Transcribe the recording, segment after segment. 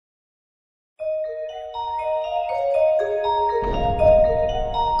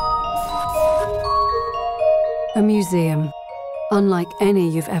A museum, unlike any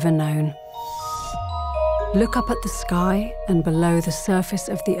you've ever known. Look up at the sky and below the surface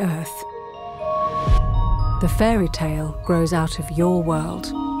of the earth. The fairy tale grows out of your world.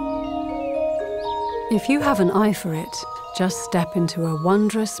 If you have an eye for it, just step into a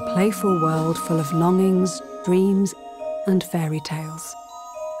wondrous, playful world full of longings, dreams, and fairy tales,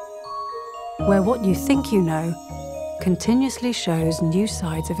 where what you think you know continuously shows new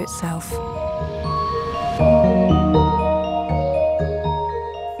sides of itself.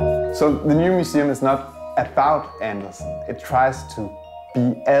 So the new museum is not about Andersen. It tries to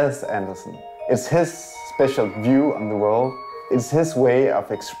be as Andersen. It's his special view on the world. It's his way of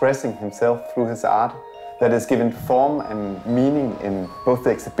expressing himself through his art that is given form and meaning in both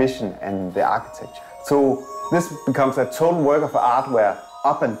the exhibition and the architecture. So this becomes a total work of art where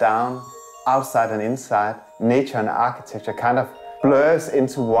up and down, outside and inside, nature and architecture kind of blurs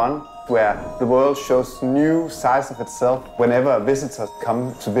into one, where the world shows new sides of itself whenever visitors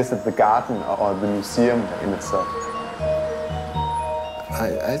come to visit the garden or the museum in itself.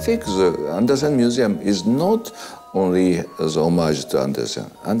 I think the Andersen Museum is not only as homage to Andersen.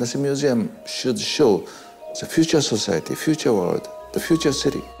 Andersen Museum should show the future society, future world, the future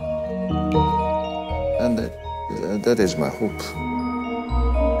city. And that is my hope.